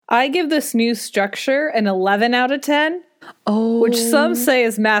I give this new structure an 11 out of 10, which some say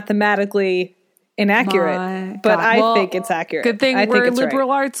is mathematically inaccurate, but I think it's accurate. Good thing we're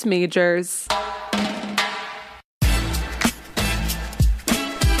liberal arts majors.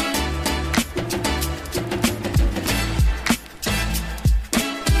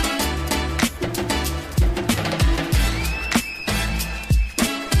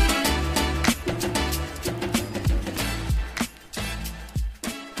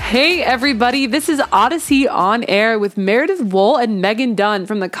 Hey everybody, this is Odyssey on Air with Meredith Wohl and Megan Dunn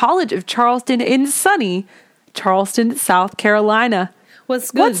from the College of Charleston in sunny Charleston, South Carolina.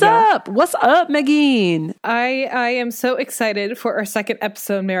 What's good? What's up? What's up, Megan? I am so excited for our second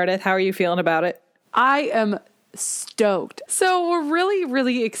episode, Meredith. How are you feeling about it? I am stoked. So we're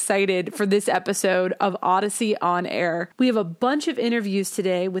really excited for this episode of Odyssey on Air. We have a bunch of interviews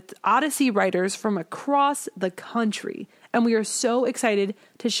today with Odyssey writers from across the country. And we are so excited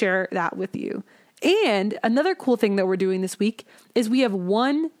to share that with you. And another cool thing that we're doing this week is we have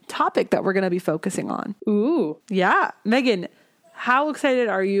one topic that we're going to be focusing on. Ooh. Yeah. Megan, how excited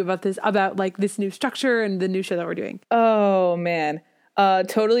are you about this, like this new structure and the new show that we're doing? Oh, man.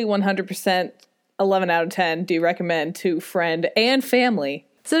 Totally 100% 11 out of 10 do recommend to friend and family.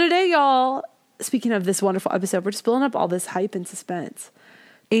 So today, y'all, speaking of this wonderful episode, we're just building up all this hype and suspense.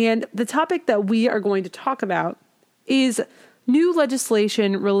 And the topic that we are going to talk about is new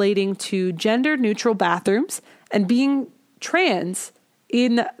legislation relating to gender-neutral bathrooms and being trans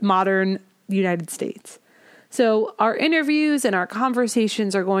in modern United States. So our interviews and our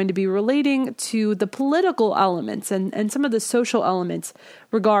conversations are going to be relating to the political elements and some of the social elements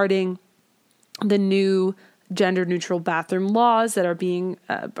regarding the new gender-neutral bathroom laws that are being,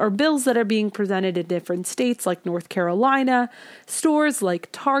 or bills that are being presented in different states like North Carolina, stores like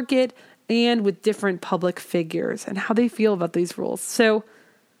Target, and with different public figures and how they feel about these rules. So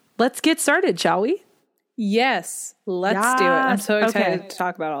let's get started, shall we? Yes, let's do it. I'm so excited to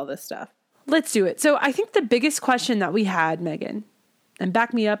talk about all this stuff. Let's do it. So I think the biggest question that we had, Megan, and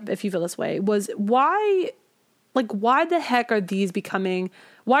back me up if you feel this way, was why the heck are these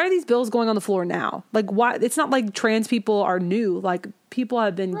why are these bills going on the floor now? Like, why? It's not like trans people are new. Like, people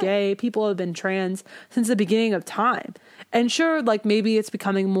have been gay, people have been trans since the beginning of time. And sure, like, maybe it's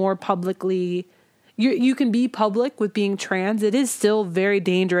becoming more publicly, you can be public with being trans. It is still very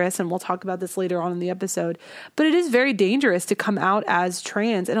dangerous, and we'll talk about this later on in the episode, but it is very dangerous to come out as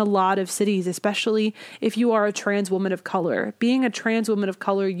trans in a lot of cities, especially if you are a trans woman of color. Being a trans woman of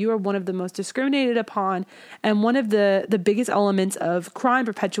color, you are one of the most discriminated upon and one of the biggest elements of crime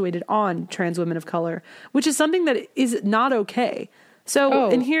perpetuated on trans women of color, which is something that is not okay. So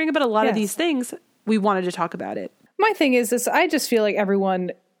in hearing about a lot of these things, we wanted to talk about it. My thing is I just feel like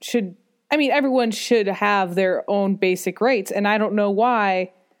everyone should have their own basic rights. And I don't know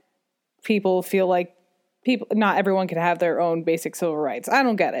why people feel like not everyone can have their own basic civil rights. I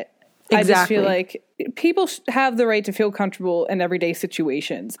don't get it. Exactly. I just feel like people have the right to feel comfortable in everyday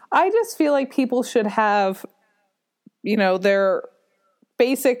situations. I just feel like people should have, their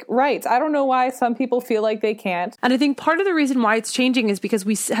basic rights. I don't know why some people feel like they can't. And I think part of the reason why it's changing is because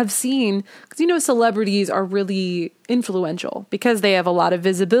we have seen, because celebrities are really influential because they have a lot of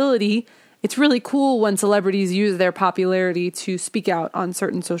visibility. It's really cool when celebrities use their popularity to speak out on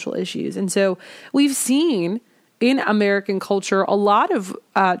certain social issues. And so we've seen in American culture a lot of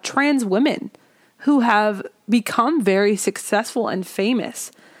trans women who have become very successful and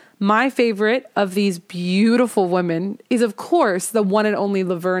famous. My favorite of these beautiful women is, of course, the one and only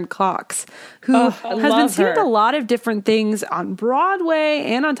Laverne Cox, who has been seen in a lot of different things on Broadway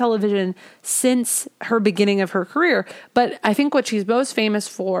and on television since her beginning of her career. But I think what she's most famous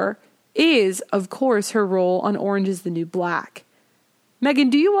for is, of course, her role on Orange is the New Black.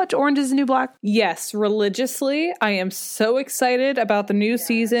 Megan, do you watch Orange is the New Black? Yes, religiously. I am so excited about the new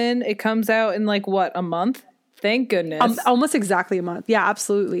season. It comes out in a month? Thank goodness. Almost exactly a month. Yeah,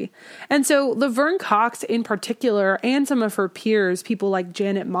 absolutely. And so Laverne Cox in particular, and some of her peers, people like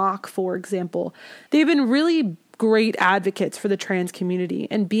Janet Mock, for example, they've been really great advocates for the trans community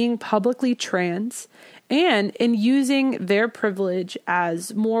and being publicly trans and in using their privilege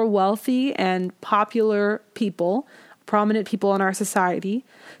as more wealthy and popular people, prominent people in our society,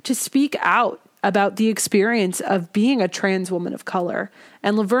 to speak out about the experience of being a trans woman of color.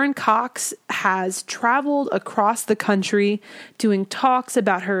 And Laverne Cox has traveled across the country doing talks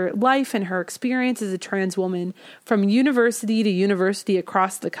about her life and her experience as a trans woman from university to university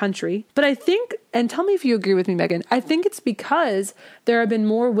across the country. But I think and tell me if you agree with me, Megan, I think it's because there have been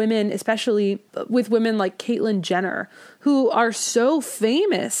more women, especially with women like Caitlyn Jenner, who are so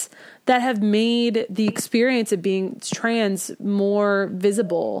famous that have made the experience of being trans more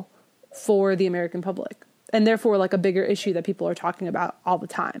visible for the American public. And therefore, like, a bigger issue that people are talking about all the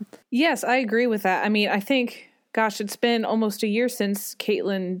time. Yes, I agree with that. I mean, I think, gosh, it's been almost a year since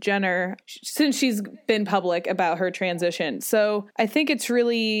Caitlyn Jenner, since she's been public about her transition. So I think it's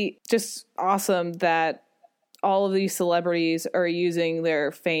really just awesome that all of these celebrities are using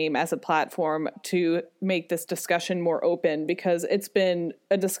their fame as a platform to make this discussion more open, because it's been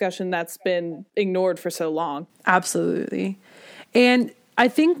a discussion that's been ignored for so long. Absolutely. And I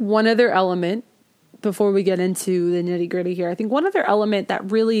think one other element, before we get into the nitty gritty here, I think one other element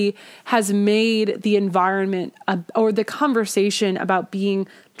that really has made the environment or the conversation about being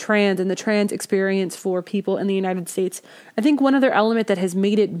trans and the trans experience for people in the United States, I think one other element that has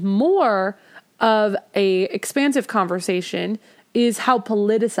made it more of a expansive conversation is how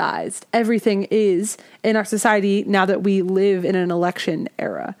politicized everything is in our society now that we live in an election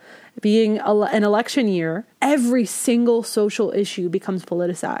era. Being an election year, every single social issue becomes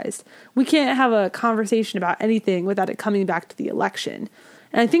politicized. We can't have a conversation about anything without it coming back to the election.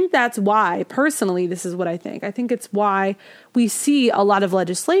 And I think that's why, personally, this is what I think. I think it's why we see a lot of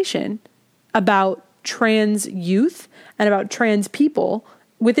legislation about trans youth and about trans people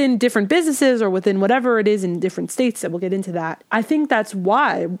within different businesses or within whatever it is in different states, that we'll get into that. I think that's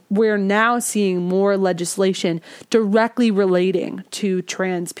why we're now seeing more legislation directly relating to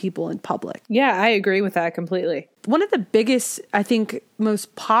trans people in public. Yeah, I agree with that completely. One of the biggest, I think,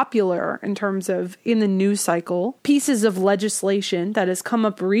 most popular in terms of in the news cycle, pieces of legislation that has come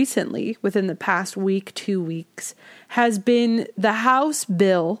up recently within the past week, 2 weeks, has been the House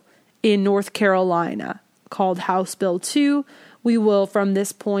bill in North Carolina called House Bill 2. We will, from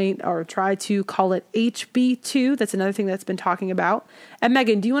this point, or try to call it HB2. That's another thing that's been talking about. And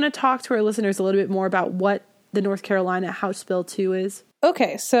Megan, do you want to talk to our listeners a little bit more about what the North Carolina House Bill 2 is?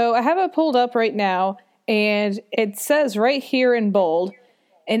 Okay, so I have it pulled up right now, and it says right here in bold,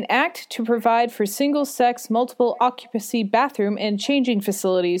 an act to provide for single-sex, multiple-occupancy bathroom and changing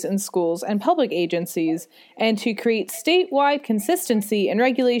facilities in schools and public agencies, and to create statewide consistency and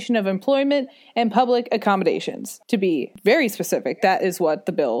regulation of employment and public accommodations. To be very specific, that is what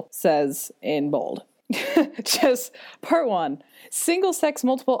the bill says in bold. Just part one, single-sex,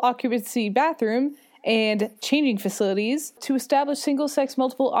 multiple-occupancy bathroom and changing facilities. To establish single-sex,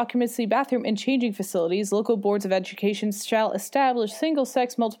 multiple-occupancy bathroom and changing facilities, local boards of education shall establish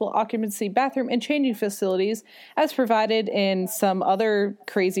single-sex, multiple-occupancy bathroom and changing facilities as provided in some other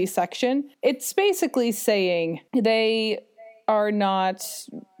crazy section. It's basically saying they are not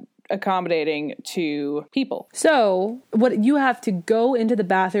accommodating to people. So what you have to go into the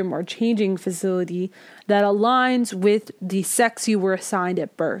bathroom or changing facility that aligns with the sex you were assigned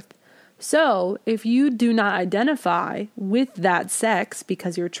at birth. So if you do not identify with that sex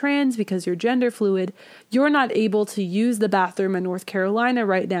because you're trans, because you're gender fluid, you're not able to use the bathroom in North Carolina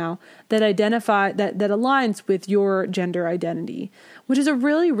right now that aligns with your gender identity, which is a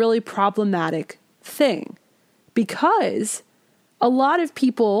really, really problematic thing, because a lot of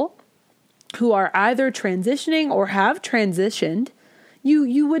people who are either transitioning or have transitioned,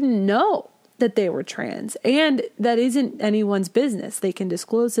 you wouldn't know that they were trans, and that isn't anyone's business. They can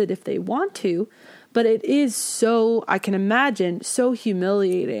disclose it if they want to, but it is so, I can imagine, so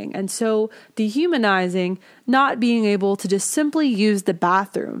humiliating and so dehumanizing not being able to just simply use the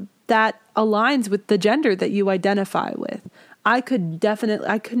bathroom that aligns with the gender that you identify with. I couldn't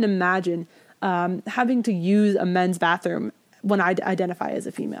imagine having to use a men's bathroom when I identify as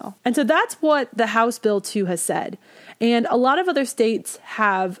a female. And so that's what the House Bill 2 has said. And a lot of other states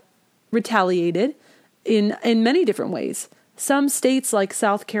have retaliated in many different ways. Some states like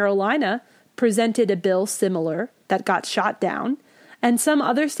South Carolina presented a bill similar that got shot down. And some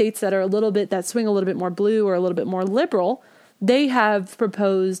other states that swing a little bit more blue or a little bit more liberal, they have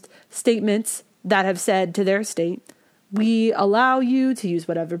proposed statements that have said to their state, we allow you to use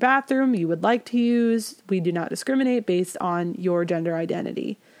whatever bathroom you would like to use. We do not discriminate based on your gender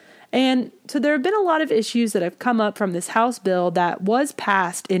identity. And so there have been a lot of issues that have come up from this House bill that was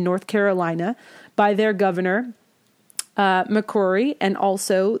passed in North Carolina by their governor, McCrory, and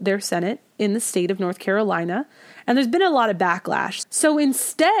also their Senate in the state of North Carolina. And there's been a lot of backlash. So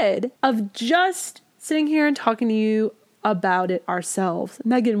instead of just sitting here and talking to you about it ourselves,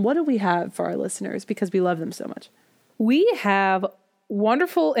 Megan, what do we have for our listeners? Because we love them so much. We have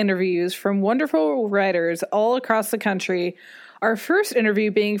wonderful interviews from wonderful writers all across the country. Our first interview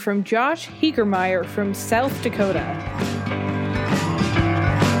being from Josh Hegermeyer from South Dakota.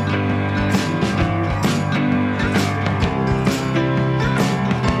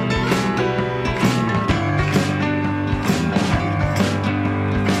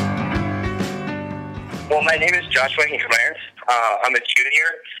 Joshua Hinkmeyer. I'm a junior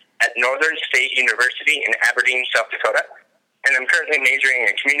at Northern State University in Aberdeen, South Dakota, and I'm currently majoring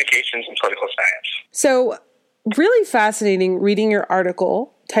in communications and political science. So, really fascinating reading your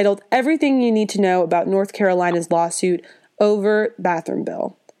article titled Everything You Need to Know About North Carolina's Lawsuit Over Bathroom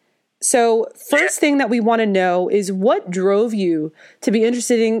Bill. So, first thing that we want to know is what drove you to be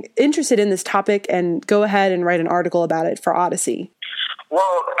interested in this topic and go ahead and write an article about it for Odyssey?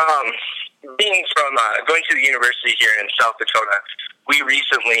 Well, being from going to the university here in South Dakota, we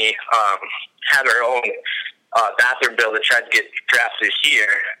recently had our own bathroom bill that tried to get drafted here,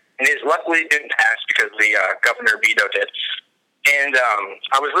 and it luckily didn't pass because the governor vetoed it. And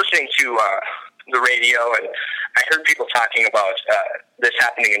I was listening to the radio, and I heard people talking about this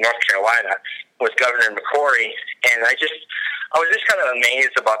happening in North Carolina with Governor McCrory, and I was just kind of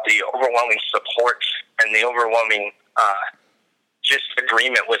amazed about the overwhelming support and the overwhelming just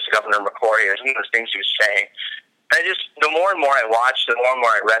agreement with Governor McCrory and some of the things he was saying. The more and more I watched, the more and more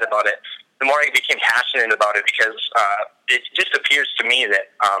I read about it, the more I became passionate about it, because it just appears to me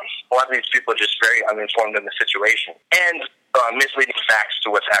that a lot of these people are just very uninformed in the situation and misleading facts to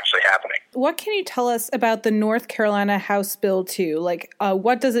what's actually happening. What can you tell us about the North Carolina House Bill 2? Like,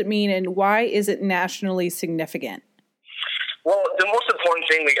 what does it mean and why is it nationally significant? Well, the most important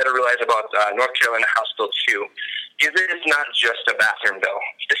thing we got to realize about North Carolina House Bill 2 is that it's not just a bathroom bill.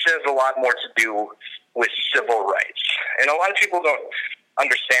 This has a lot more to do with civil rights. And a lot of people don't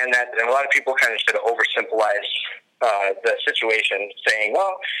understand that, and a lot of people kind of sort of oversimplify the situation, saying,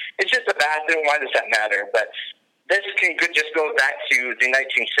 well, it's just a bathroom, why does that matter? But this could just go back to the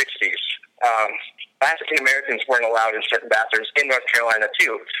 1960s. African Americans weren't allowed in certain bathrooms in North Carolina,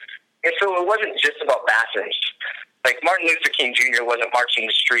 too. And so it wasn't just about bathrooms. Like, Martin Luther King Jr. wasn't marching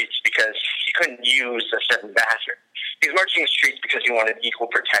the streets because he couldn't use a certain bathroom. He was marching the streets because he wanted equal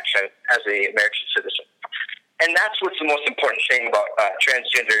protection as an American citizen. And that's what's the most important thing about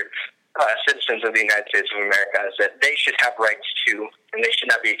transgender citizens of the United States of America, is that they should have rights too, and they should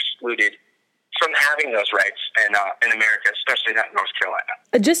not be excluded from having those rights in America, especially not in North Carolina.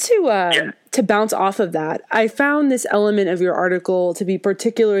 Just to bounce off of that, I found this element of your article to be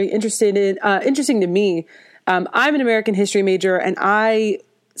particularly interesting to me. I'm an American history major, and I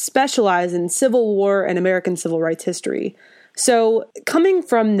specialize in Civil War and American civil rights history. So coming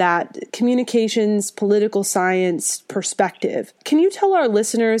from that communications, political science perspective, can you tell our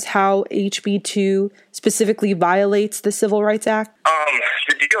listeners how HB 2 specifically violates the Civil Rights Act?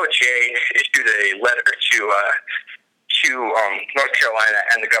 The DOJ issued a letter to North Carolina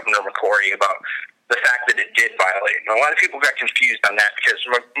and the Governor McCrory about the fact that it did violate. And a lot of people got confused on that because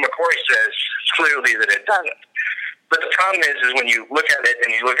McCrory says clearly that it doesn't. But the problem is when you look at it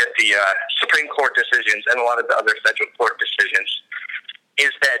and you look at the Supreme Court decisions and a lot of the other federal court decisions,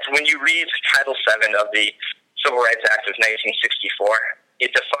 is that when you read Title VII of the Civil Rights Act of 1964,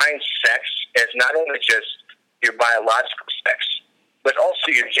 it defines sex as not only just your biological sex, but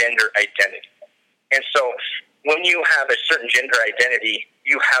also your gender identity. And so when you have a certain gender identity,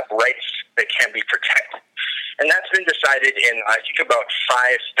 you have rights that can be protected. And that's been decided in, I think, about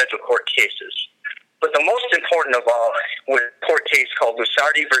 5 federal court cases. But the most important of all was a court case called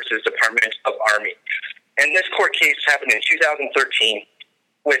Lusardi versus Department of Army. And this court case happened in 2013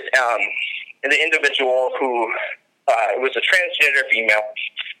 with an individual who was a transgender female,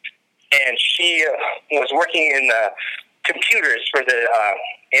 and she was working in the computers for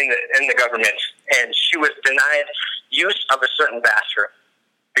in the government, and she was denied use of a certain bathroom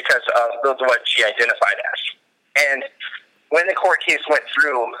because of what she identified as. And when the court case went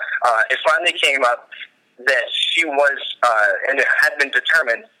through, it finally came up that she was, and it had been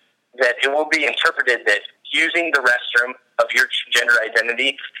determined that it will be interpreted that using the restroom of your gender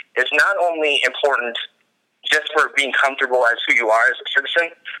identity is not only important just for being comfortable as who you are as a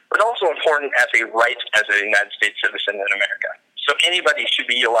citizen, but also important as a right as a United States citizen in America. So anybody should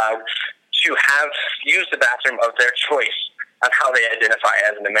be allowed to use the bathroom of their choice on how they identify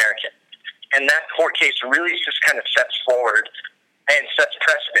as an American. And that court case really just kind of sets forward and sets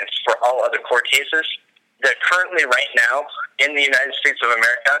precedence for all other court cases that currently right now in the United States of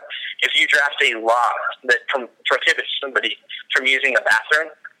America, if you draft a law that prohibits somebody from using a bathroom,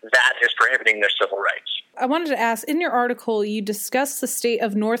 that is prohibiting their civil rights. I wanted to ask, in your article, you discussed the state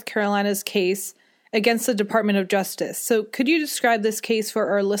of North Carolina's case against the Department of Justice. So could you describe this case for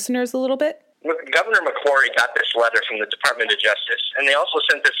our listeners a little bit? Governor McCrory got this letter from the Department of Justice, and they also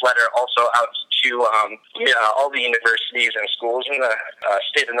sent this letter also out to all the universities and schools in the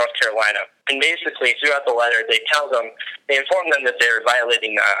state of North Carolina. And basically, throughout the letter, they inform them that they're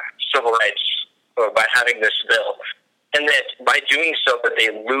violating civil rights by having this bill. and that by doing so that they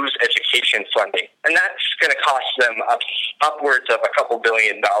lose education funding. And that's going to cost them upwards of a couple $2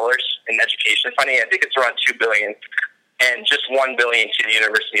 billion in education funding. I think it's around $2 billion, and just $1 billion to the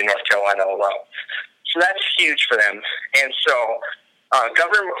University of North Carolina alone. So that's huge for them. And so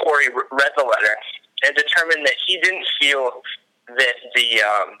Governor McCrory read the letter and determined that he didn't feel that the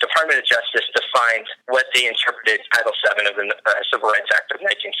Department of Justice defined what they interpreted Title VII of the Civil Rights Act of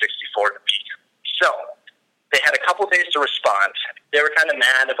 1964 to be. So they had a couple days to respond. They were kind of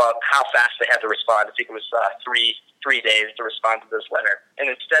mad about how fast they had to respond. I think it was three days to respond to this letter. And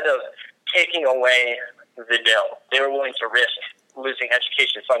instead of taking away the bill, they were willing to risk losing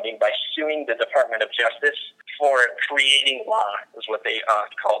education funding by suing the Department of Justice for creating law, is what they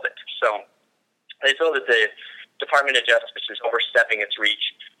called it. So they feel that the Department of Justice is overstepping its reach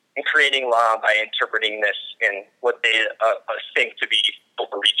and creating law by interpreting this in what they think to be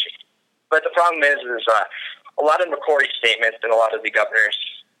overreaching. But the problem is a lot of McCrory's statements and a lot of the governors,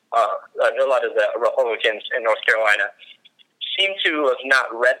 a lot of the Republicans in North Carolina seem to have not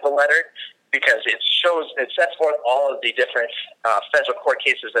read the letter, because it sets forth all of the different federal court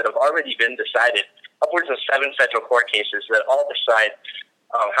cases that have already been decided, upwards of 7 federal court cases that all decide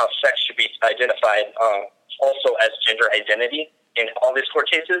how sex should be identified also as gender identity in all these court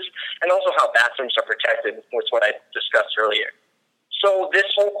cases, and also how bathrooms are protected, which is what I discussed earlier. So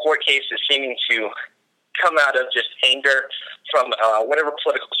this whole court case is seeming to come out of just anger from whatever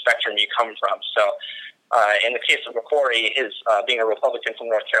political spectrum you come from. So in the case of McCrory, being a Republican from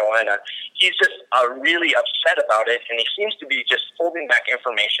North Carolina, he's just really upset about it, and he seems to be just holding back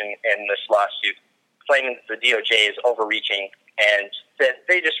information in this lawsuit, claiming that the DOJ is overreaching and that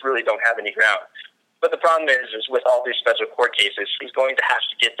they just really don't have any ground. But the problem is with all these federal court cases, he's going to have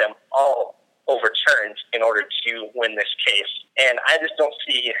to get them all overturned in order to win this case. And I just don't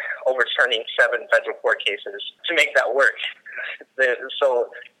see overturning 7 federal court cases to make that work. So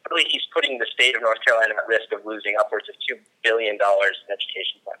really he's putting the state of North Carolina at risk of losing upwards of $2 billion in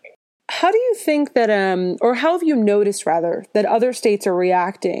education funding. How do you think that, or how have you noticed, rather, that other states are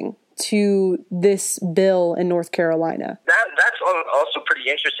reacting to this bill in North Carolina? That's also pretty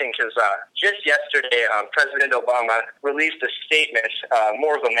interesting, because just yesterday, President Obama released a statement,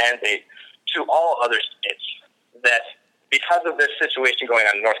 more of a mandate, to all other states that because of this situation going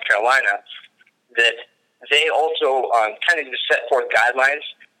on in North Carolina, that they also kind of just set forth guidelines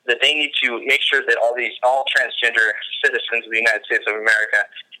that they need to make sure that all transgender citizens of the United States of America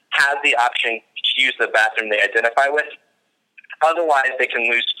have the option to use the bathroom they identify with. Otherwise, they can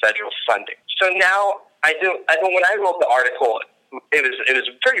lose federal funding. So now, when I wrote the article, it was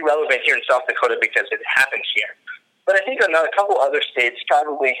pretty relevant here in South Dakota because it happens here. But I think a couple other states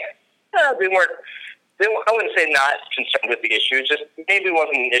probably, they weren't, I wouldn't say not concerned with the issue, it just maybe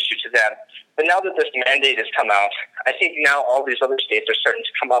wasn't an issue to them. But now that this mandate has come out, I think now all these other states are starting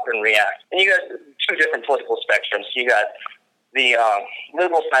to come up and react. And you got 2 different political spectrums. You got the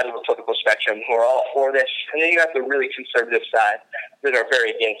liberal side of the political spectrum who are all for this, and then you got the really conservative side that are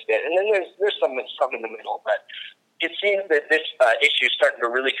very against it. And then there's some in the middle. But it seems that this issue is starting to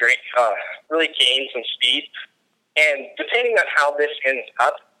really gain some speed. And depending on how this ends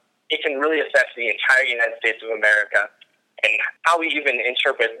up, it can really affect the entire United States of America and how we even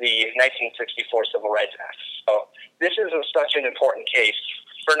interpret the 1964 Civil Rights Act. So this is such an important case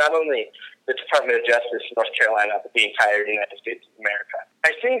for not only the Department of Justice in North Carolina, but the entire United States of America.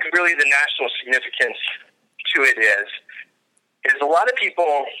 I think really the national significance to it is a lot of people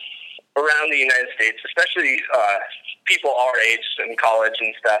around the United States, especially people our age in college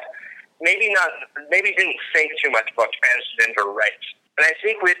and stuff, maybe didn't think too much about transgender rights. And I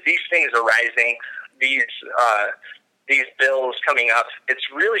think with these things arising, these bills coming up, it's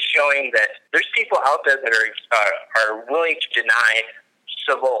really showing that there's people out there that are willing to deny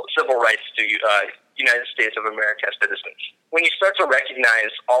civil rights to United States of America citizens. When you start to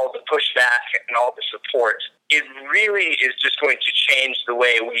recognize all the pushback and all the support, it really is just going to change the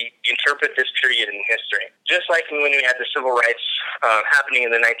way we interpret this period in history. Just like when we had the civil rights happening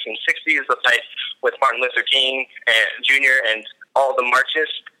in the 1960s, the fight with Martin Luther King Jr. and all the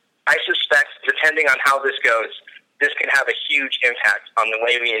marches, I suspect, depending on how this goes, this can have a huge impact on the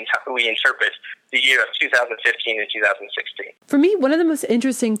way we interpret the year of 2015 and 2016. For me, one of the most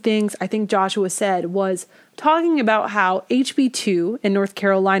interesting things I think Joshua said was talking about how HB 2 in North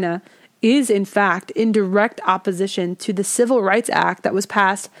Carolina is, in fact, in direct opposition to the Civil Rights Act that was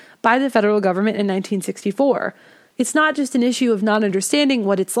passed by the federal government in 1964. It's not just an issue of not understanding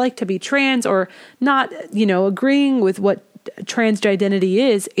what it's like to be trans or not, agreeing with what trans identity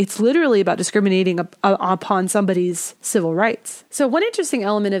is. It's literally about discriminating upon somebody's civil rights. So one interesting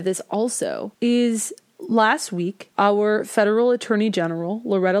element of this also is last week, our federal attorney general,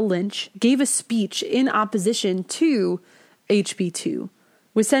 Loretta Lynch, gave a speech in opposition to HB 2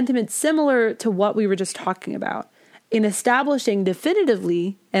 with sentiments similar to what we were just talking about, in establishing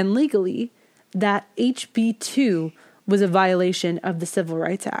definitively and legally that HB 2 was a violation of the Civil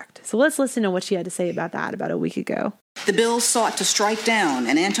Rights Act. So let's listen to what she had to say about that about a week ago. The bill sought to strike down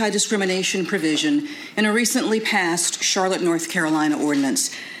an anti-discrimination provision in a recently passed Charlotte, North Carolina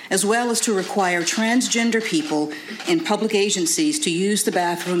ordinance, as well as to require transgender people in public agencies to use the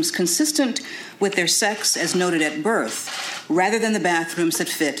bathrooms consistent with their sex as noted at birth, rather than the bathrooms that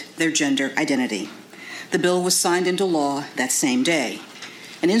fit their gender identity. The bill was signed into law that same day.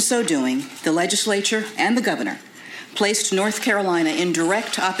 And in so doing, the legislature and the governor placed North Carolina in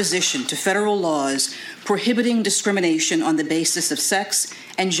direct opposition to federal laws prohibiting discrimination on the basis of sex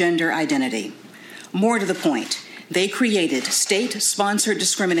and gender identity. More to the point, they created state-sponsored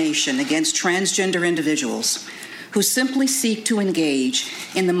discrimination against transgender individuals who simply seek to engage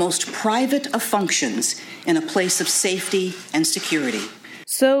in the most private of functions in a place of safety and security.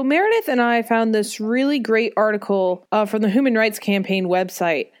 So Meredith and I found this really great article from the Human Rights Campaign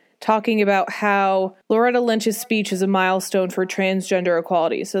website talking about how Loretta Lynch's speech is a milestone for transgender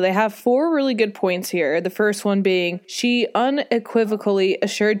equality. So they have 4 really good points here. The first one being, she unequivocally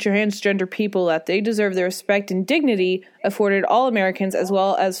assured transgender people that they deserve the respect and dignity afforded all Americans as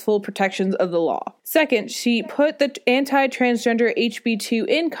well as full protections of the law. Second, she put the anti-transgender HB 2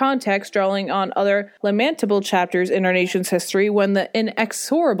 in context, drawing on other lamentable chapters in our nation's history when the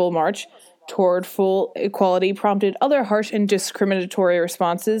inexorable march toward full equality prompted other harsh and discriminatory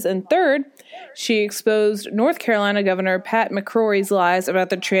responses. And third, she exposed North Carolina Governor Pat McCrory's lies about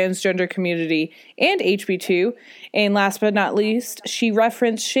the transgender community and HB 2. And last but not least, she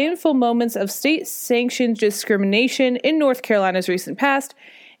referenced shameful moments of state-sanctioned discrimination in North Carolina's recent past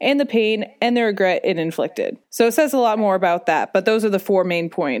and the pain and the regret it inflicted. So it says a lot more about that, but those are the 4 main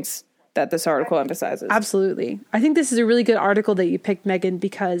points that this article emphasizes. Absolutely. I think this is a really good article that you picked, Megan,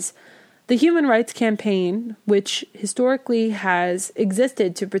 because the Human Rights Campaign, which historically has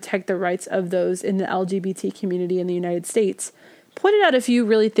existed to protect the rights of those in the LGBT community in the United States, pointed out a few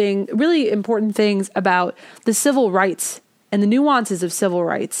really important things about the civil rights and the nuances of civil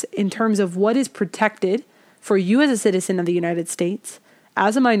rights in terms of what is protected for you as a citizen of the United States,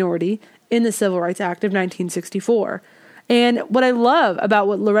 as a minority, in the Civil Rights Act of 1964. And what I love about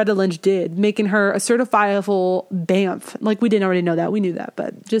what Loretta Lynch did, making her a certifiable BAMF, like we didn't already know that, we knew that,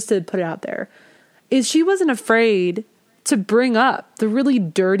 but just to put it out there, is she wasn't afraid to bring up the really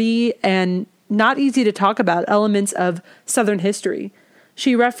dirty and not easy to talk about elements of Southern history.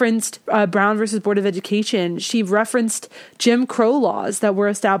 She referenced Brown versus Board of Education. She referenced Jim Crow laws that were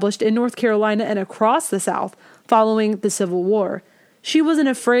established in North Carolina and across the South following the Civil War. She wasn't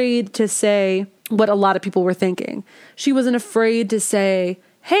afraid to say what a lot of people were thinking. She wasn't afraid to say,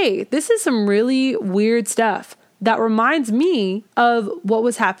 hey, this is some really weird stuff that reminds me of what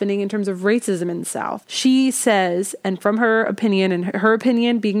was happening in terms of racism in the South. She says, and from her opinion, and her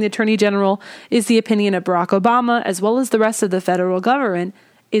opinion being the Attorney General is the opinion of Barack Obama, as well as the rest of the federal government,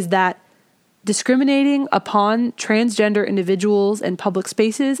 is that discriminating upon transgender individuals in public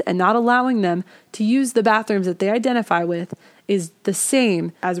spaces and not allowing them to use the bathrooms that they identify with is the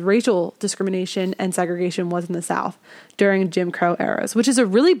same as racial discrimination and segregation was in the South during Jim Crow eras, which is a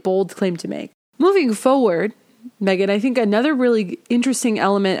really bold claim to make. Moving forward, Megan, I think another really interesting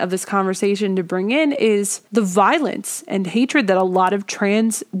element of this conversation to bring in is the violence and hatred that a lot of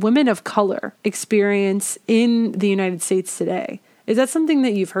trans women of color experience in the United States today. Is that something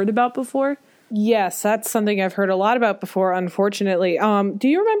that you've heard about before? Yes, that's something I've heard a lot about before, unfortunately. Do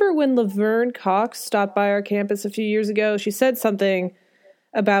you remember when Laverne Cox stopped by our campus a few years ago? She said something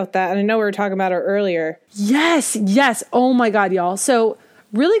about that, and I know we were talking about her earlier. Yes. Oh my God, y'all. So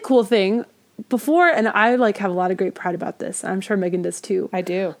really cool thing. Before, and I have a lot of great pride about this. I'm sure Megan does too. I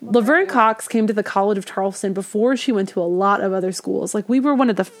do. Laverne Cox came to the College of Charleston before she went to a lot of other schools. We were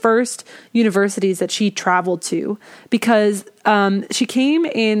one of the first universities that she traveled to because she came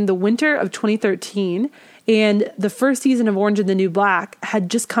in the winter of 2013, and the first season of Orange and the New Black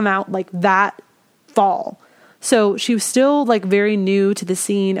had just come out that fall. So she was still very new to the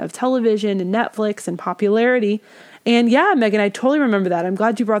scene of television and Netflix and popularity. And yeah, Megan, I totally remember that. I'm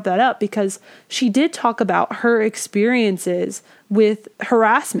glad you brought that up because she did talk about her experiences with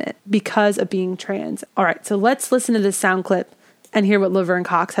harassment because of being trans. All right, so let's listen to this sound clip and hear what Laverne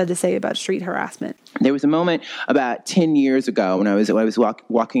Cox had to say about street harassment. There was a moment about 10 years ago when I was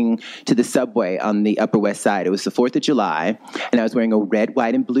walking to the subway on the Upper West Side. It was the 4th of July, and I was wearing a red,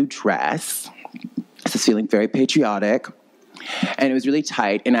 white, and blue dress. I was feeling very patriotic. And it was really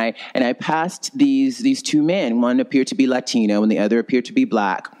tight. And I passed these two men. One appeared to be Latino and the other appeared to be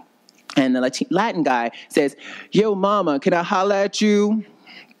Black. And the Latin guy says, "Yo, mama, can I holler at you?"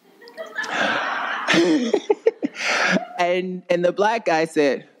 and the Black guy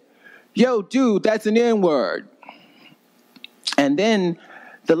said, "Yo, dude, that's an N-word." And then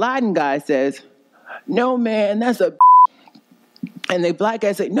the Latin guy says, "No, man, that's a..." And the Black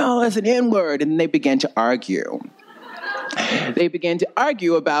guy said, "No, that's an N-word." And they began to argue. They began to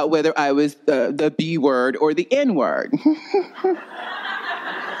argue about whether I was the B word or the N word.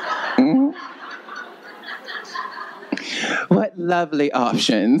 What lovely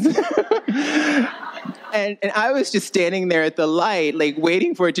options. And I was just standing there at the light, like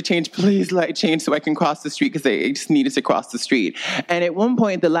waiting for it to change. Please, light change so I can cross the street, because I just needed to cross the street. And at one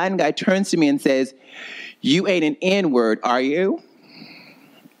point, the Latin guy turns to me and says, "You ain't an N-word, are you?"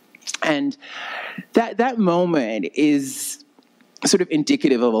 And that moment is sort of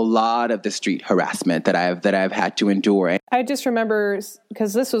indicative of a lot of the street harassment that I've had to endure. I just remember,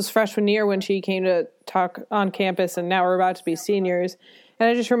 because this was freshman year when she came to talk on campus, and now we're about to be seniors. And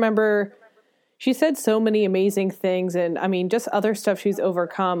I just remember she said so many amazing things, and I mean, just other stuff she's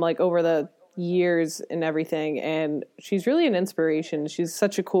overcome, like over the years and everything. And she's really an inspiration. She's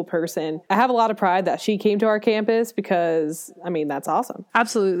such a cool person. I have a lot of pride that she came to our campus, because I mean, that's awesome.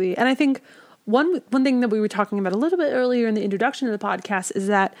 Absolutely. And I think one thing that we were talking about a little bit earlier in the introduction of the podcast is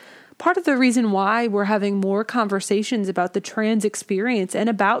that part of the reason why we're having more conversations about the trans experience and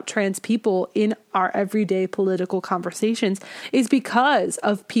about trans people in our everyday political conversations is because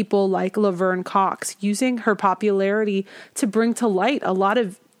of people like Laverne Cox using her popularity to bring to light a lot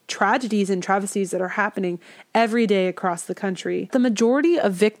of tragedies and travesties that are happening every day across the country. The majority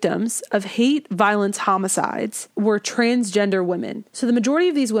of victims of hate, violence, homicides were transgender women. So the majority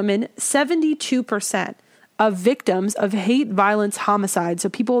of these women, 72% of victims of hate, violence, homicide, so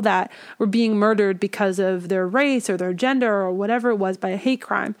people that were being murdered because of their race or their gender or whatever it was by a hate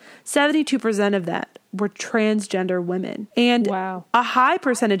crime, 72% of that were transgender women. And wow, a high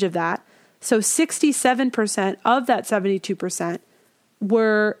percentage of that, so 67% of that 72%,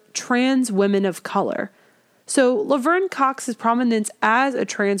 were trans women of color. So Laverne Cox's prominence as a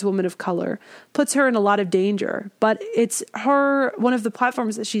trans woman of color puts her in a lot of danger, but it's one of the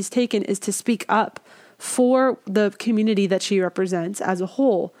platforms that she's taken is to speak up for the community that she represents as a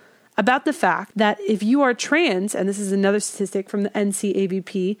whole about the fact that if you are trans, and this is another statistic from the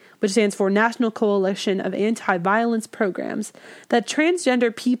NCAVP, which stands for National Coalition of Anti-Violence Programs, that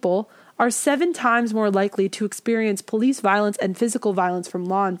transgender people are 7 times more likely to experience police violence and physical violence from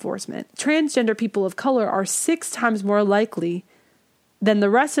law enforcement. Transgender people of color are 6 times more likely than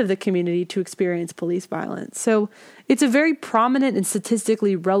the rest of the community to experience police violence. So it's a very prominent and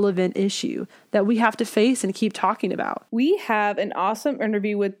statistically relevant issue that we have to face and keep talking about. We have an awesome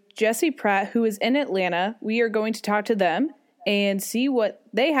interview with Jesse Pratt, who is in Atlanta. We are going to talk to them and see what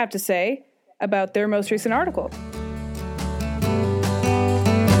they have to say about their most recent article.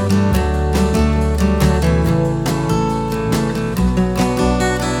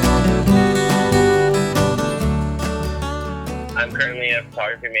 I'm currently a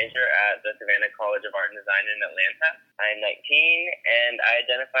photography major at the Savannah College of Art and Design in Atlanta. I'm 19 and I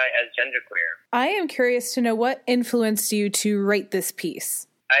identify as genderqueer. I am curious to know what influenced you to write this piece.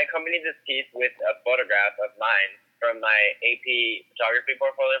 I accompanied this piece with a photograph of mine from my AP photography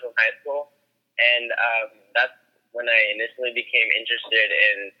portfolio from high school. And that's when I initially became interested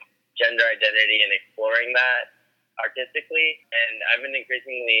in gender identity and exploring that artistically. And I've been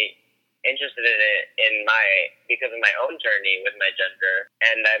increasingly interested in it because of my own journey with my gender,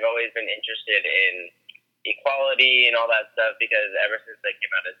 and I've always been interested in equality and all that stuff because ever since I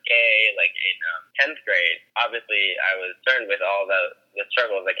came out as gay, like in 10th grade, obviously I was concerned with all the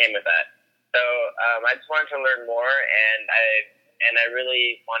struggles that came with that. So I just wanted to learn more, and I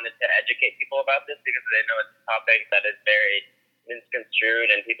really wanted to educate people about this because I know it's a topic that is very misconstrued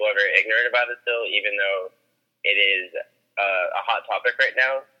and people are very ignorant about it still, even though it is a hot topic right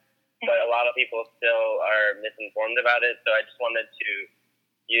now. But a lot of people still are misinformed about it. So I just wanted to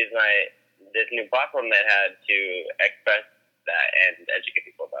use this new platform that I had to express that and educate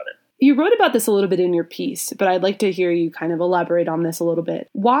people about it. You wrote about this a little bit in your piece, but I'd like to hear you kind of elaborate on this a little bit.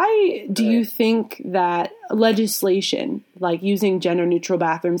 Why do you think that legislation, like using gender-neutral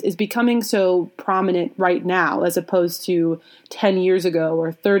bathrooms, is becoming so prominent right now as opposed to 10 years ago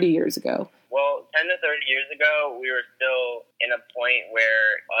or 30 years ago? Well, 10 to 30 years ago, we were still in a point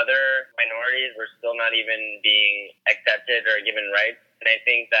where other minorities were still not even being accepted or given rights. And I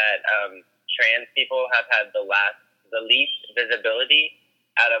think that trans people have had the least visibility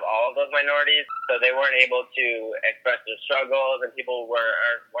out of all of those minorities, so they weren't able to express their struggles, and people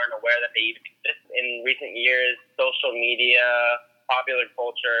weren't aware that they even exist. In recent years, social media, popular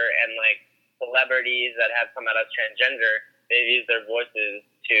culture, and like celebrities that have come out as transgender, they've used their voices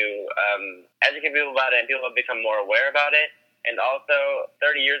to educate people about it, and people have become more aware about it. And also,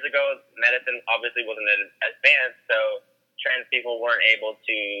 30 years ago, medicine obviously wasn't as advanced, so trans people weren't able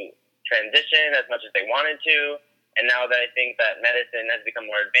to transition as much as they wanted to. And now that I think that medicine has become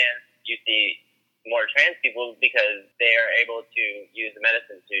more advanced, you see more trans people because they are able to use the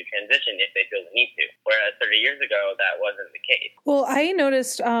medicine to transition if they feel the need to. Whereas 30 years ago, that wasn't the case. Well, I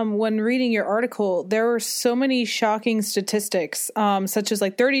noticed when reading your article, there were so many shocking statistics, such as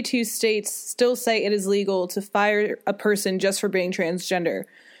like 32 states still say it is legal to fire a person just for being transgender.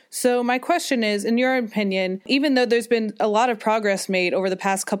 So my question is, in your opinion, even though there's been a lot of progress made over the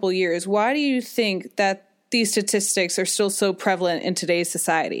past couple of years, why do you think that these statistics are still so prevalent in today's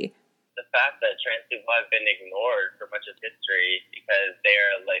society? The fact that trans people have been ignored for much of history because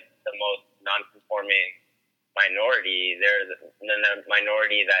they're like the most non-conforming minority. They're the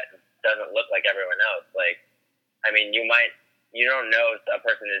minority that doesn't look like everyone else. Like, I mean, you don't know if a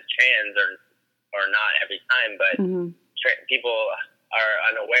person is trans or not every time, but people are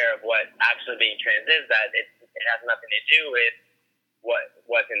unaware of what actually being trans is, that it has nothing to do with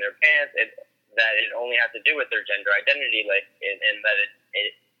what's in their pants. That it only has to do with their gender identity, and that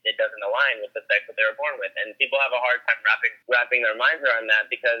it doesn't align with the sex that they were born with. And people have a hard time wrapping their minds around that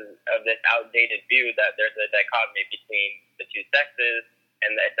because of this outdated view that there's a dichotomy between the two sexes,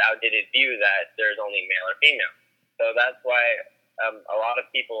 and this outdated view that there's only male or female. So that's why a lot of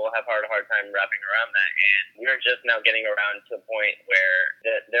people have a hard time wrapping around that. And we're just now getting around to a point where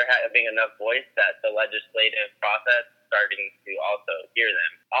there having enough voice that the legislative process starting to also hear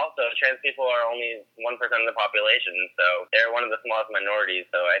them. Also, trans people are only 1% of the population, so they're one of the smallest minorities.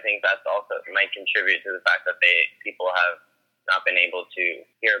 So I think that's also might contribute to the fact that people have not been able to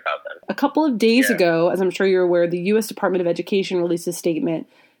hear about them. A couple of days ago, as I'm sure you're aware, the U.S. Department of Education released a statement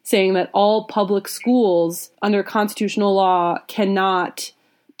saying that all public schools under constitutional law cannot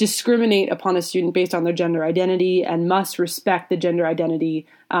discriminate upon a student based on their gender identity and must respect the gender identity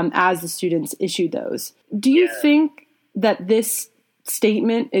as the students issue those. Do you think that this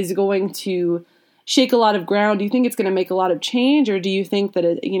statement is going to shake a lot of ground? Do you think it's going to make a lot of change, or do you think that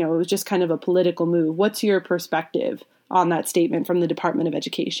it was just kind of a political move? What's your perspective on that statement from the Department of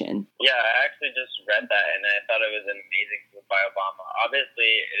Education? Yeah, I actually just read that, and I thought it was an amazing move by Obama.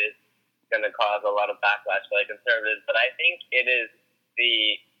 Obviously, it is going to cause a lot of backlash by conservatives, but I think it is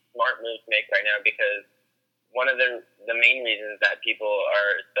the smart move to make right now, because one of the main reasons that people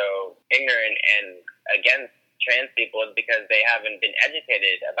are so ignorant and against trans people is because they haven't been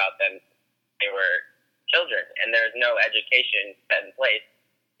educated about them since they were children, and there's no education set in place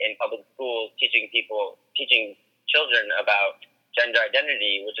in public schools teaching children about gender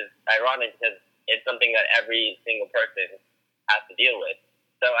identity, which is ironic because it's something that every single person has to deal with.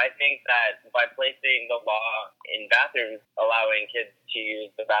 So I think that by placing the law in bathrooms, allowing kids to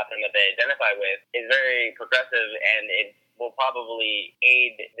use the bathroom that they identify with, is very progressive, and it will probably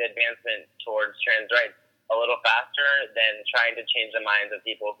aid the advancement towards trans rights a little faster than trying to change the minds of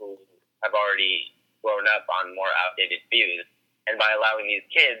people who have already grown up on more outdated views. And by allowing these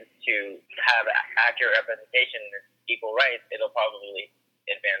kids to have accurate representation and equal rights, it'll probably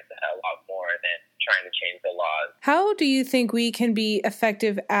advance a lot more than trying to change the laws. How do you think we can be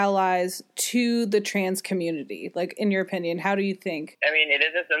effective allies to the trans community? Like, in your opinion, how do you think? I mean, it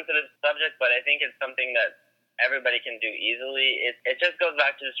is a sensitive subject, but I think it's something that everybody can do easily. It just goes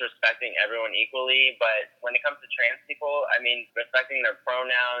back to just respecting everyone equally. But when it comes to trans people, I mean, respecting their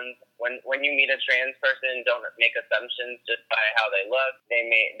pronouns. When you meet a trans person, don't make assumptions just by how they look.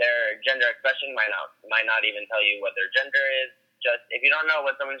 Their gender expression might not even tell you what their gender is. Just if you don't know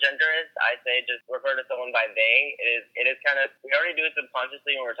what someone's gender is, I say just refer to someone by they. It is kind of, we already do it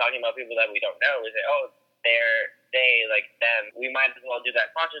subconsciously when we're talking about people that we don't know. We say, oh, they, like them. We might as well do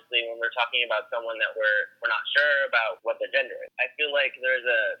that consciously when we're talking about someone that we're not sure about what their gender is. I feel like there's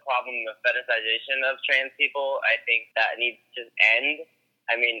a problem of fetishization of trans people. I think that needs to end.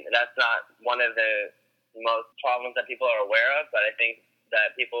 I mean, that's not one of the most problems that people are aware of, but I think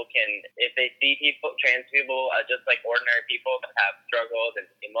that people can, if they see trans people just like ordinary people that have struggles and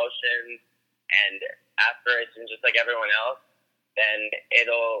emotions and aspirations just like everyone else, then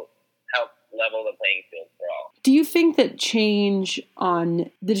it'll help level the playing field for all. Do you think that change on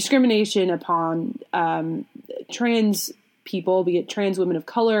the discrimination upon trans people, be it trans women of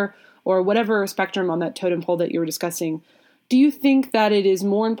color or whatever spectrum on that totem pole that you were discussing, do you think that it is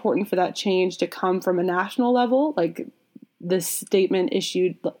more important for that change to come from a national level, like the statement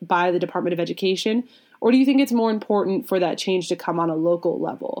issued by the Department of Education? Or do you think it's more important for that change to come on a local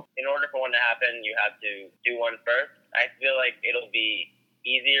level? In order for one to happen, you have to do one first. I feel like it'll be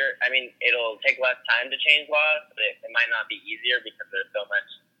easier. I mean, it'll take less time to change laws, but it might not be easier because there's so much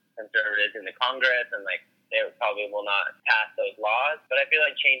conservatives in the Congress, and like they probably will not pass those laws. But I feel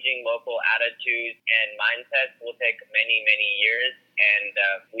like changing local attitudes and mindsets will take many, many years, and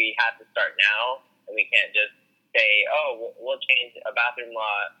we have to start now. And we can't just say, "Oh, we'll change a bathroom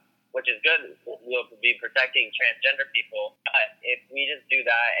law," which is good. We'll be protecting transgender people. But if we just do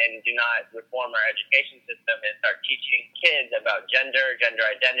that and do not reform our education system and start teaching kids about gender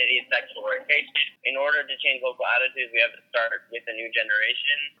identity, sexual orientation, in order to change local attitudes, we have to start with a new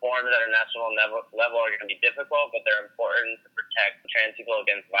generation. Reforms at a national level are going to be difficult, but they're important to protect trans people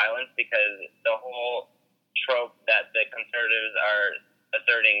against violence, because the whole trope that the conservatives are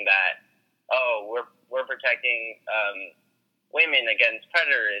asserting that, oh, we're protecting women against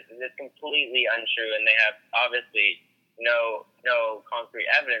predators is completely untrue, and they have obviously no concrete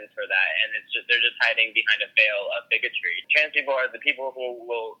evidence for that, and they're just hiding behind a veil of bigotry. Trans people are the people who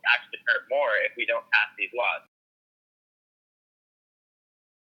will actually hurt more if we don't pass these laws.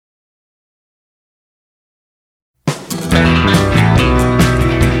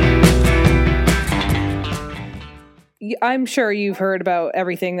 I'm sure you've heard about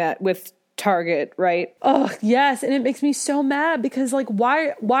everything that with Target, right? Oh, yes. And it makes me so mad because, like,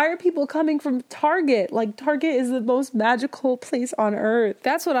 why are people coming from Target? Like, Target is the most magical place on earth.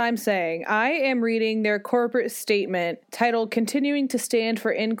 That's what I'm saying. I am reading their corporate statement titled Continuing to Stand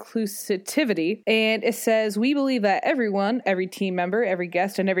for Inclusivity. And it says, "We believe that everyone, every team member, every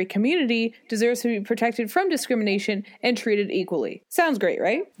guest, and every community deserves to be protected from discrimination and treated equally." Sounds great,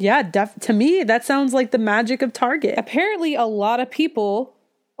 right? Yeah, to me, that sounds like the magic of Target. Apparently, a lot of people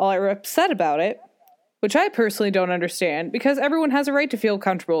are upset about it, which I personally don't understand, because everyone has a right to feel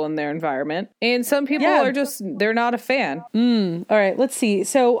comfortable in their environment. And some people are just, they're not a fan. All right, let's see.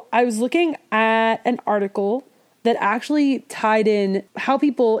 So I was looking at an article that actually tied in how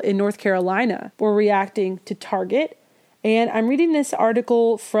people in North Carolina were reacting to Target. And I'm reading this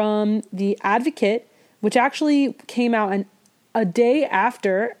article from The Advocate, which actually came out a day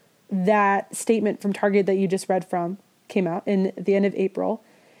after that statement from Target that you just read from came out in the end of April.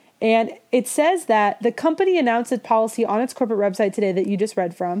 And it says that the company announced its policy on its corporate website today that you just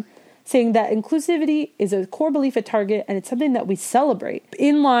read from, saying that inclusivity is a core belief at Target and it's something that we celebrate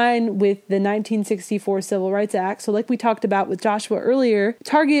in line with the 1964 Civil Rights Act. So like we talked about with Joshua earlier,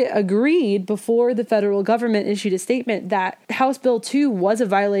 Target agreed before the federal government issued a statement that House Bill 2 was a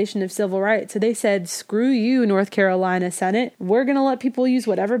violation of civil rights. So they said, screw you, North Carolina Senate. We're going to let people use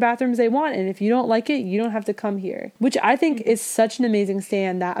whatever bathrooms they want. And if you don't like it, you don't have to come here, which I think is such an amazing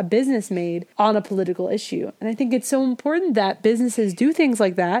stand that a business made on a political issue. And I think it's so important that businesses do things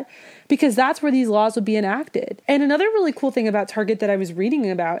like that, because that's where these laws will be enacted. And another really cool thing about Target that I was reading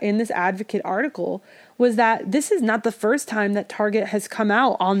about in this Advocate article was that this is not the first time that Target has come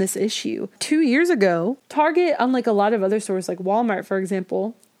out on this issue. 2 years ago, Target, unlike a lot of other stores like Walmart, for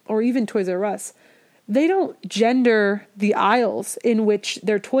example, or even Toys R Us, they don't gender the aisles in which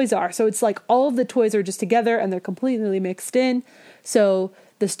their toys are. So it's like all of the toys are just together and they're completely mixed in. So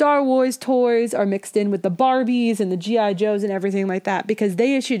the Star Wars toys are mixed in with the Barbies and the G.I. Joes and everything like that, because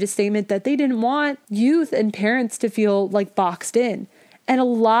they issued a statement that they didn't want youth and parents to feel like boxed in. And a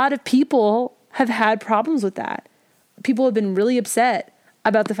lot of people have had problems with that. People have been really upset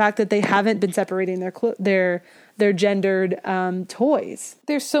about the fact that they haven't been separating their gendered toys.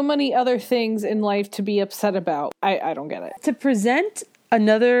 There's so many other things in life to be upset about. I don't get it. To present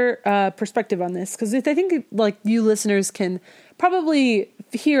another perspective on this, because I think like you listeners can probably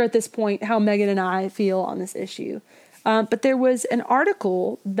hear at this point how Megan and I feel on this issue. But there was an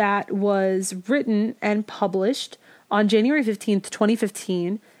article that was written and published on January 15th,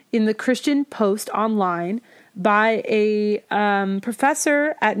 2015 in the Christian Post Online by a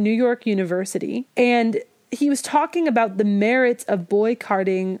professor at New York University. And he was talking about the merits of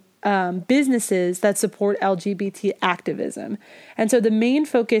boycotting businesses that support LGBT activism. And so the main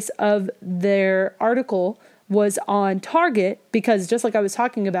focus of their article was on Target, because just like I was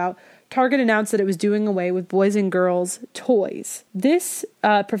talking about, Target announced that it was doing away with boys and girls toys. This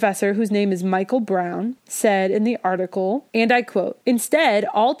professor, whose name is Michael Brown, said in the article, and I quote, "Instead,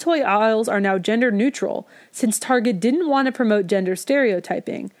 all toy aisles are now gender neutral, since Target didn't want to promote gender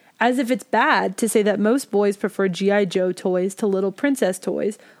stereotyping. As if it's bad to say that most boys prefer G.I. Joe toys to Little Princess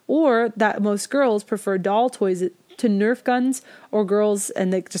toys, or that most girls prefer doll toys to Nerf guns or girls,"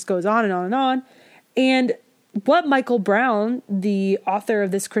 and it just goes on and on and on. And what Michael Brown, the author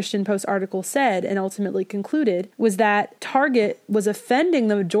of this Christian Post article, said and ultimately concluded was that Target was offending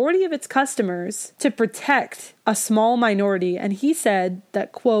the majority of its customers to protect a small minority. And he said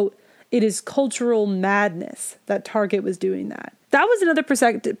that, quote, it is cultural madness that Target was doing that. That was another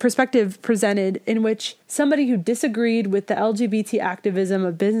perspective presented in which somebody who disagreed with the LGBT activism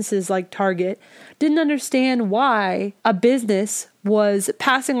of businesses like Target didn't understand why a business was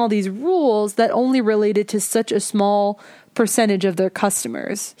passing all these rules that only related to such a small percentage of their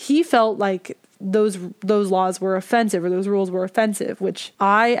customers. He felt like those laws were offensive, or those rules were offensive, which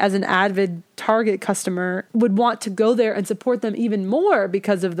I, as an avid Target customer, would want to go there and support them even more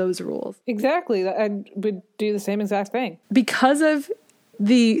because of those rules. Exactly. I would do the same exact thing. Because of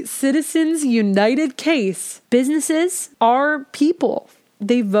the Citizens United case, businesses are people.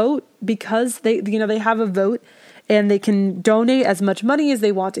 They vote because they have a vote, and they can donate as much money as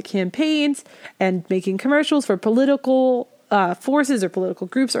they want to campaigns and making commercials for political forces or political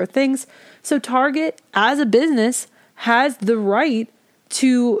groups or things. So Target, as a business, has the right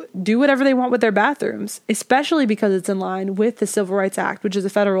to do whatever they want with their bathrooms, especially because it's in line with the Civil Rights Act, which is a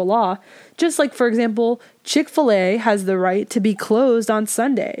federal law. Just like, for example, Chick-fil-A has the right to be closed on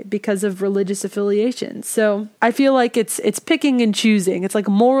Sunday because of religious affiliation. So I feel like it's picking and choosing. It's like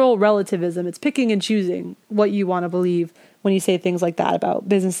moral relativism. It's picking and choosing what you want to believe when you say things like that about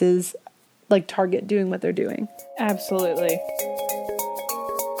businesses like Target doing what they're doing. Absolutely.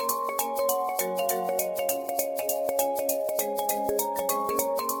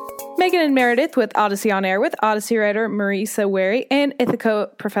 Megan and Meredith with Odyssey on Air with Odyssey writer Marisa Wary and Ithaca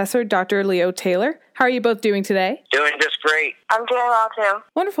professor Dr. Leo Taylor. How are you both doing today? Doing just great. I'm doing well, too.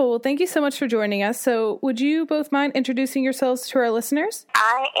 Wonderful. Well, thank you so much for joining us. So would you both mind introducing yourselves to our listeners?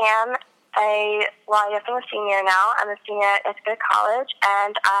 I am I guess I'm a senior now. I'm a senior at Ithaca College,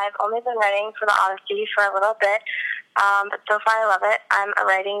 and I've only been writing for the Odyssey for a little bit, but so far I love it. I'm a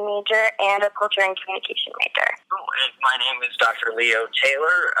writing major and a culture and communication major. My name is Dr. Leo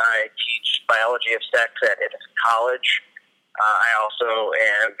Taylor. I teach biology of sex at Ithaca College. I also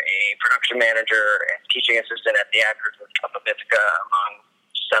am a production manager and teaching assistant at the Actors Club of Ithaca, among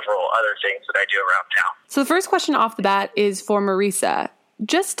several other things that I do around town. So the first question off the bat is for Marisa.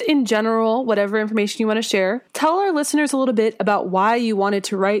 Just in general, whatever information you want to share, tell our listeners a little bit about why you wanted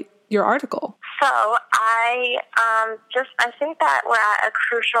to write your article. So I think that we're at a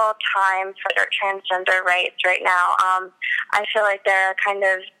crucial time for transgender rights right now. I feel like there are kind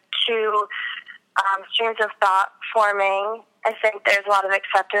of two streams of thought forming. I think there's a lot of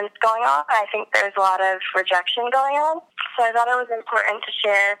acceptance going on. I think there's a lot of rejection going on. So I thought it was important to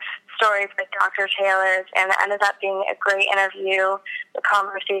share stories like Dr. Taylor's, and it ended up being a great interview. The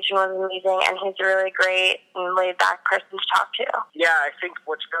conversation was amazing, and he's a really great and laid-back person to talk to. Yeah, I think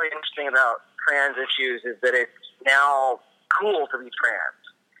what's really interesting about trans issues is that it's now cool to be trans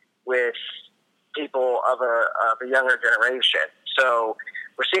with people of a younger generation. So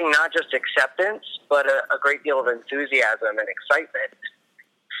we're seeing not just acceptance, but a great deal of enthusiasm and excitement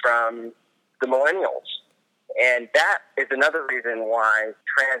from the millennials. And that is another reason why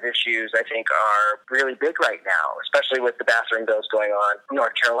trans issues, I think, are really big right now, especially with the bathroom bills going on in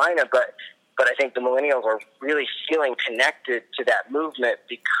North Carolina. But I think the millennials are really feeling connected to that movement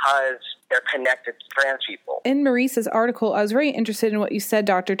because they're connected to trans people. In Marisa's article, I was very interested in what you said,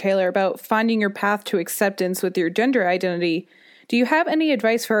 Dr. Taylor, about finding your path to acceptance with your gender identity. Do you have any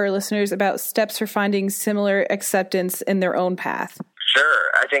advice for our listeners about steps for finding similar acceptance in their own path?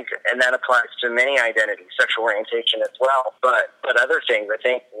 Sure, I think, and that applies to many identities, sexual orientation as well, but other things. I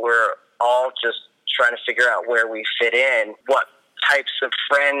think we're all just trying to figure out where we fit in, what types of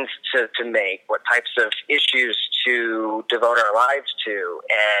friends to make, what types of issues to devote our lives to.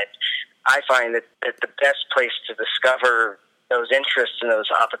 And I find that the best place to discover those interests and those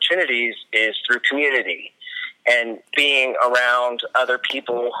opportunities is through community and being around other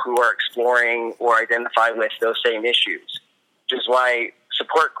people who are exploring or identify with those same issues. Which is why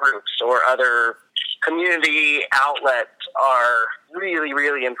support groups or other community outlets are really,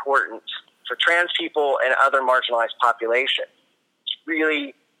 really important for trans people and other marginalized populations. It's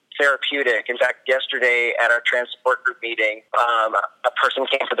really therapeutic. In fact, yesterday at our trans support group meeting, a person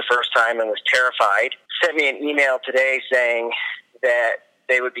came for the first time and was terrified, sent me an email today saying that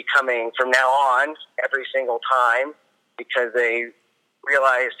they would be coming from now on every single time because they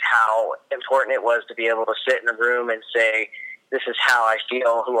realized how important it was to be able to sit in a room and say, this is how I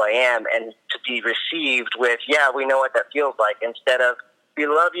feel, who I am, and to be received with, yeah, we know what that feels like, instead of, we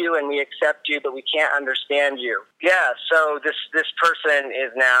love you and we accept you, but we can't understand you. Yeah, so this person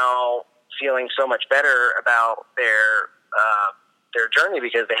is now feeling so much better about their their journey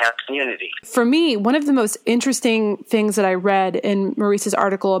because they have community. For me, one of the most interesting things that I read in Maurice's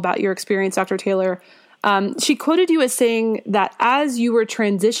article about your experience, Dr. Taylor, she quoted you as saying that as you were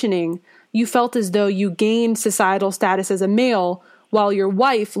transitioning, you felt as though you gained societal status as a male while your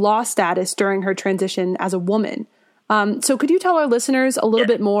wife lost status during her transition as a woman. So could you tell our listeners a little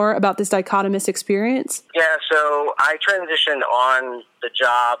bit more about this dichotomous experience? Yeah, so I transitioned on the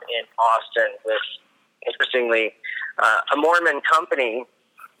job in Austin with, interestingly, a Mormon company,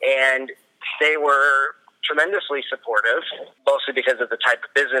 and they were tremendously supportive, mostly because of the type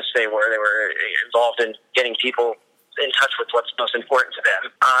of business they were. They were involved in getting people in touch with what's most important to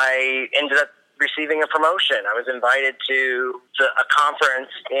them. I ended up receiving a promotion. I was invited to a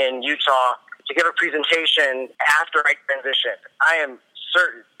conference in Utah to give a presentation after I transitioned. I am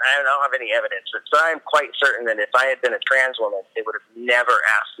certain, I don't have any evidence, but I am quite certain that if I had been a trans woman, they would have never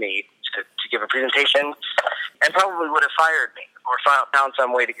asked me to give a presentation and probably would have fired me or found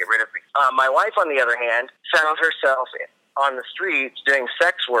some way to get rid of me. My wife, on the other hand, found herself on the streets doing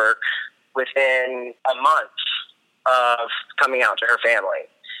sex work within a month of coming out to her family.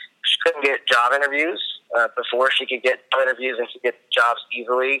 She couldn't get job interviews. Before she could get job interviews and could get jobs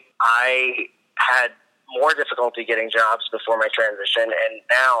easily, I had more difficulty getting jobs before my transition, and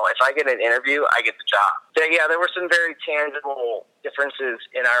now if I get an interview, I get the job. So, yeah, there were some very tangible differences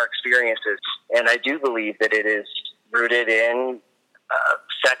in our experiences, and I do believe that it is rooted in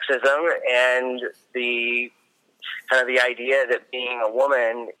sexism and the kind of the idea that being a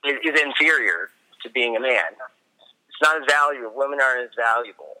woman is inferior to being a man. It's not as valuable. Women aren't as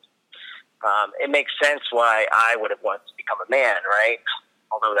valuable. It makes sense why I would have wanted to become a man, right?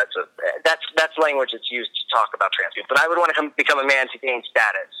 Although that's language that's used to talk about trans people. But I would want to become a man to gain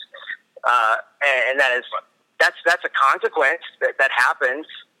status, and that's a consequence that happens.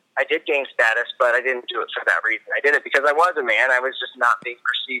 I did gain status, but I didn't do it for that reason. I did it because I was a man. I was just not being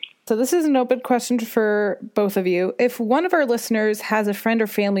perceived. So this is an open question for both of you. If one of our listeners has a friend or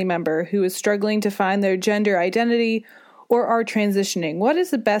family member who is struggling to find their gender identity or are transitioning, what is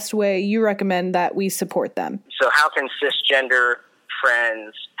the best way you recommend that we support them? So how can cisgender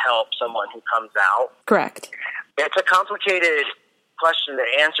friends help someone who comes out? Correct. It's a complicated question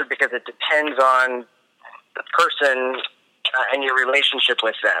to answer because it depends on the person and your relationship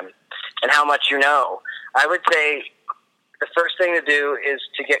with them and how much you know. I would say the first thing to do is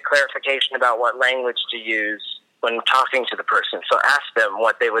to get clarification about what language to use when talking to the person. So ask them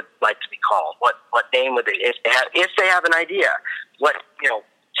what they would like to be called. What name would they, if they have an idea,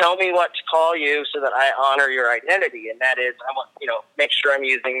 tell me what to call you so that I honor your identity. And that is, I want, make sure I'm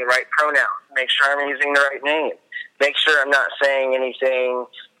using the right pronoun, make sure I'm using the right name, make sure I'm not saying anything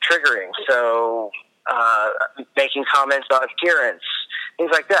triggering. So, making comments on appearance,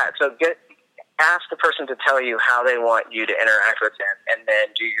 things like that. So ask the person to tell you how they want you to interact with them, and then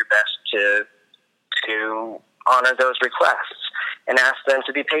do your best to honor those requests, and ask them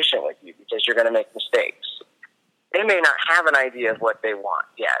to be patient with you because you're going to make mistakes. They may not have an idea of what they want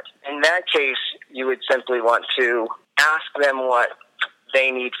yet. In that case, you would simply want to ask them what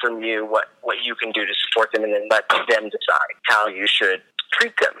they need from you, what you can do to support them, and then let them decide how you should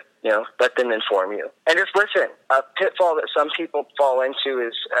treat them. Let them inform you. And just listen. A pitfall that some people fall into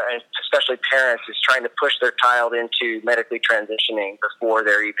is, especially parents, is trying to push their child into medically transitioning before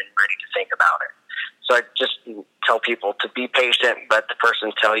they're even ready to think about it. So I just tell people to be patient, let the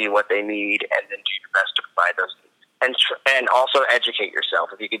person tell you what they need, and then do your best to provide those needs. And also educate yourself.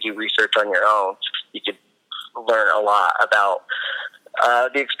 If you could do research on your own, you could learn a lot about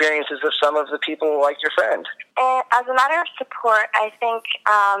the experiences of some of the people like your friend. And as a matter of support, I think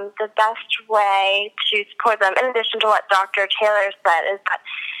the best way to support them, in addition to what Dr. Taylor said, is that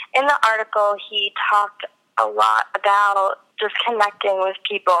in the article he talked a lot about just connecting with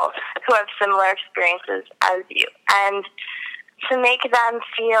people who have similar experiences as you, and to make them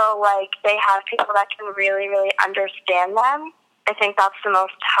feel like they have people that can really, really understand them. I think that's the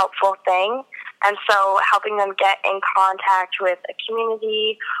most helpful thing. And so helping them get in contact with a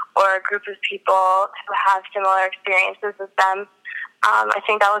community or a group of people who have similar experiences as them, I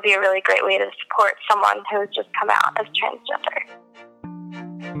think that would be a really great way to support someone who has just come out as transgender.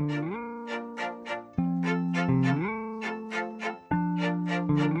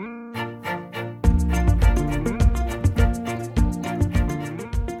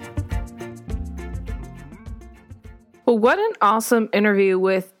 Well, what an awesome interview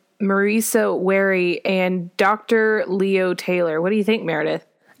with Marisa Wary and Dr. Leo Taylor. What do you think, Meredith?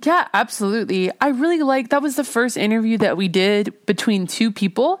 Yeah, absolutely. I really that was the first interview that we did between two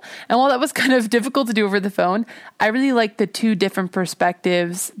people. And while that was kind of difficult to do over the phone, I really liked the two different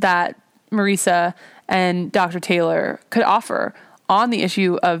perspectives that Marisa and Dr. Taylor could offer on the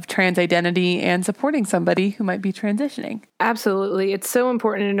issue of trans identity and supporting somebody who might be transitioning. Absolutely. It's so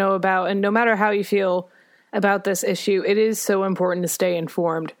important to know about, and no matter how you feel about this issue, it is so important to stay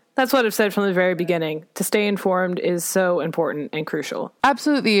informed. That's what I've said from the very beginning. To stay informed is so important and crucial.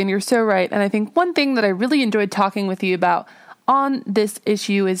 Absolutely, and you're so right. And I think one thing that I really enjoyed talking with you about on this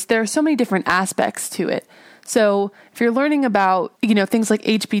issue is there are so many different aspects to it. So if you're learning about, things like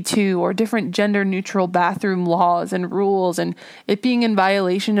HB2 or different gender-neutral bathroom laws and rules and it being in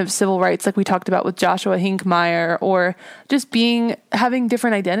violation of civil rights, like we talked about with Joshua Hinkmeyer, or just having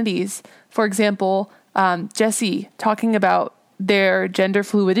different identities. For example, Jesse talking about their gender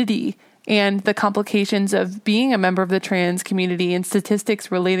fluidity and the complications of being a member of the trans community and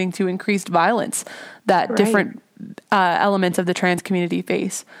statistics relating to increased violence that different elements of the trans community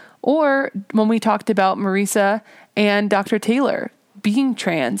face. Or when we talked about Marisa and Dr. Taylor being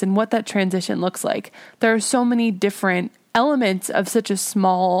trans and what that transition looks like. There are so many different elements of such a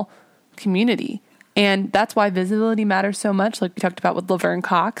small community. And that's why visibility matters so much, like we talked about with Laverne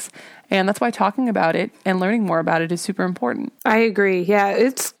Cox. And that's why talking about it and learning more about it is super important. I agree. Yeah,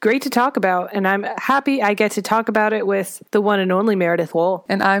 it's great to talk about. And I'm happy I get to talk about it with the one and only Meredith Wohl.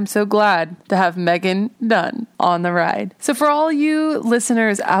 And I'm so glad to have Megan Dunn on the ride. So for all you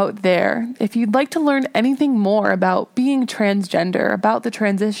listeners out there, if you'd like to learn anything more about being transgender, about the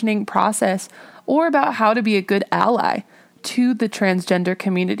transitioning process, or about how to be a good ally to the transgender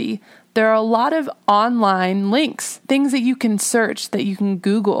community, there are a lot of online links, things that you can search, that you can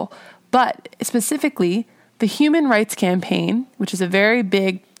Google. But specifically, the Human Rights Campaign, which is a very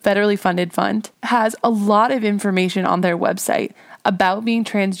big federally funded fund, has a lot of information on their website about being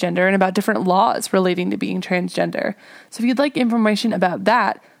transgender and about different laws relating to being transgender. So if you'd like information about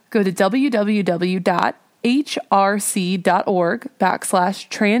that, go to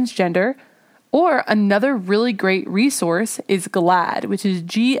www.hrc.org/transgender. Or another really great resource is GLAAD, which is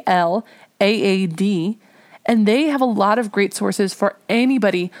GLAAD. And they have a lot of great sources for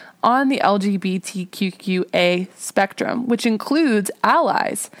anybody on the LGBTQIA spectrum, which includes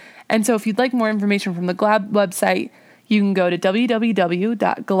allies. And so if you'd like more information from the GLAAD website, you can go to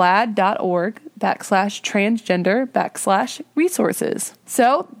www.glaad.org/transgender/resources.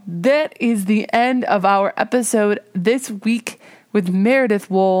 So that is the end of our episode this week with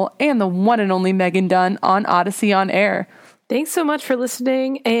Meredith Wohl and the one and only Megan Dunn on Odyssey on Air. Thanks so much for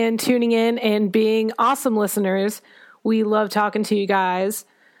listening and tuning in and being awesome listeners. We love talking to you guys.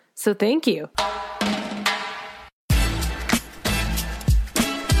 So thank you.